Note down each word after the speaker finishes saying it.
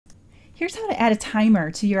Here's how to add a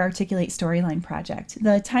timer to your Articulate Storyline project.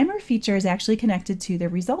 The timer feature is actually connected to the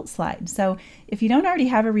results slide. So if you don't already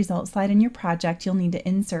have a results slide in your project, you'll need to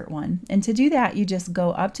insert one. And to do that, you just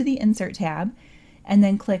go up to the Insert tab and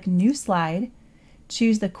then click New Slide,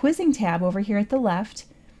 choose the Quizzing tab over here at the left,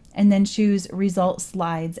 and then choose Result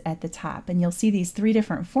Slides at the top. And you'll see these three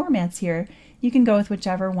different formats here. You can go with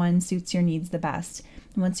whichever one suits your needs the best.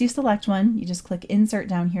 And once you select one, you just click Insert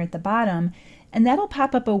down here at the bottom, and that'll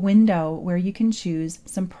pop up a window where you can choose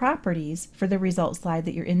some properties for the result slide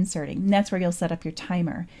that you're inserting. And that's where you'll set up your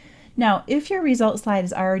timer. Now, if your result slide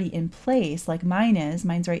is already in place, like mine is,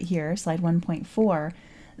 mine's right here, slide 1.4,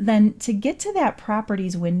 then to get to that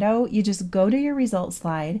properties window, you just go to your result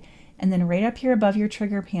slide, and then right up here above your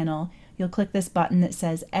trigger panel, you'll click this button that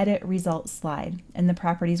says Edit Result Slide, and the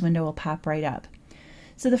properties window will pop right up.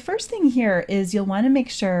 So the first thing here is you'll want to make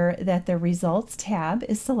sure that the Results tab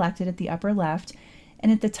is selected at the upper left,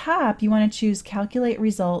 and at the top you want to choose Calculate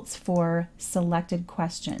Results for selected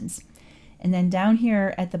questions. And then down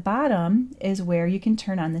here at the bottom is where you can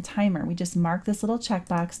turn on the timer. We just mark this little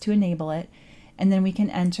checkbox to enable it, and then we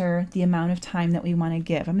can enter the amount of time that we want to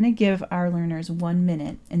give. I'm going to give our learners 1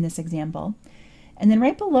 minute in this example. And then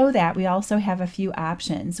right below that, we also have a few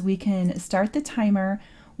options. We can start the timer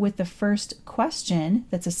with the first question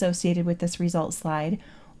that's associated with this result slide,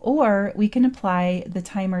 or we can apply the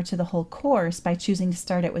timer to the whole course by choosing to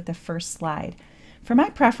start it with the first slide. For my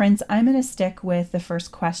preference, I'm going to stick with the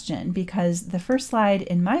first question because the first slide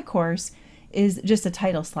in my course is just a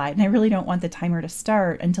title slide, and I really don't want the timer to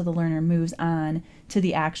start until the learner moves on to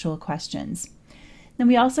the actual questions. Then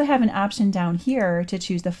we also have an option down here to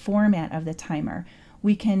choose the format of the timer.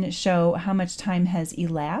 We can show how much time has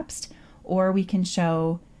elapsed, or we can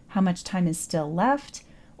show how much time is still left,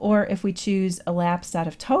 or if we choose elapsed out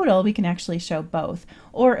of total, we can actually show both.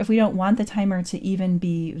 Or if we don't want the timer to even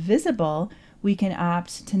be visible, we can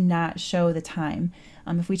opt to not show the time.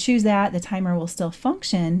 If we choose that, the timer will still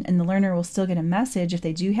function and the learner will still get a message if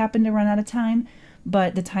they do happen to run out of time,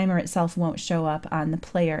 but the timer itself won't show up on the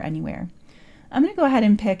player anywhere. I'm going to go ahead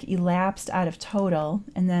and pick elapsed out of total,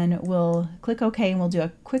 and then we'll click OK and we'll do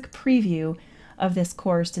a quick preview of this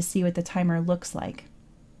course to see what the timer looks like.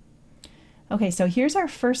 Okay, so here's our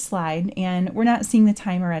first slide, and we're not seeing the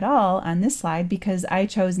timer at all on this slide because I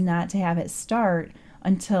chose not to have it start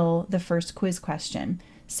until the first quiz question.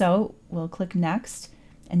 So we'll click Next,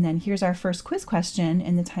 and then here's our first quiz question,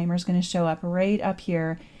 and the timer is going to show up right up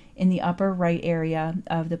here in the upper right area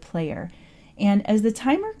of the player. And as the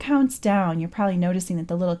timer counts down, you're probably noticing that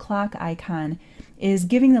the little clock icon is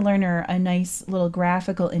giving the learner a nice little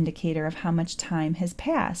graphical indicator of how much time has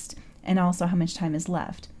passed and also how much time is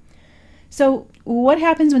left. So what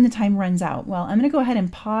happens when the time runs out? Well, I'm going to go ahead and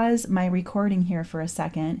pause my recording here for a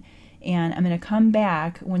second, and I'm going to come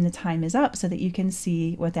back when the time is up so that you can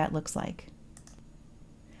see what that looks like.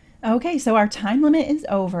 Okay, so our time limit is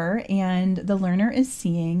over and the learner is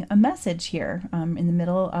seeing a message here in the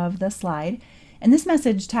middle of the slide. And this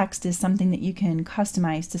message text is something that you can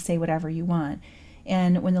customize to say whatever you want.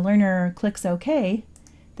 And when the learner clicks OK,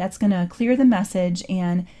 that's going to clear the message,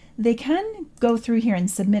 and they can go through here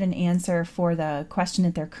and submit an answer for the question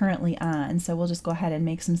that they're currently on. So we'll just go ahead and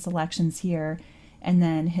make some selections here and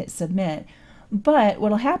then hit Submit. But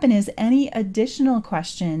what will happen is any additional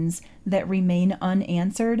questions that remain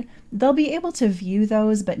unanswered, they'll be able to view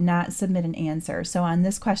those but not submit an answer. So on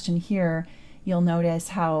this question here, you'll notice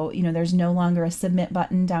how, there's no longer a Submit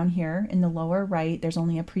button down here in the lower right. There's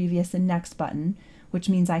only a Previous and Next button, which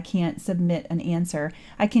means I can't submit an answer.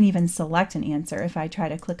 I can't even select an answer. If I try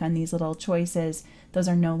to click on these little choices, those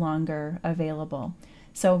are no longer available.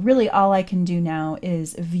 So really all I can do now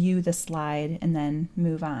is view the slide and then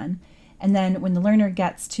move on. And then when the learner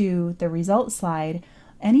gets to the result slide,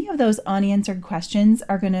 any of those unanswered questions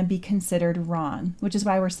are going to be considered wrong, which is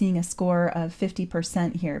why we're seeing a score of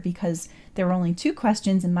 50% here, because there were only 2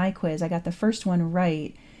 questions in my quiz. I got the first one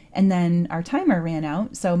right, and then our timer ran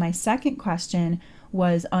out, so my second question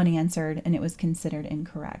was unanswered and it was considered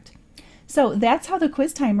incorrect. So that's how the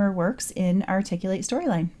quiz timer works in Articulate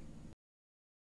Storyline.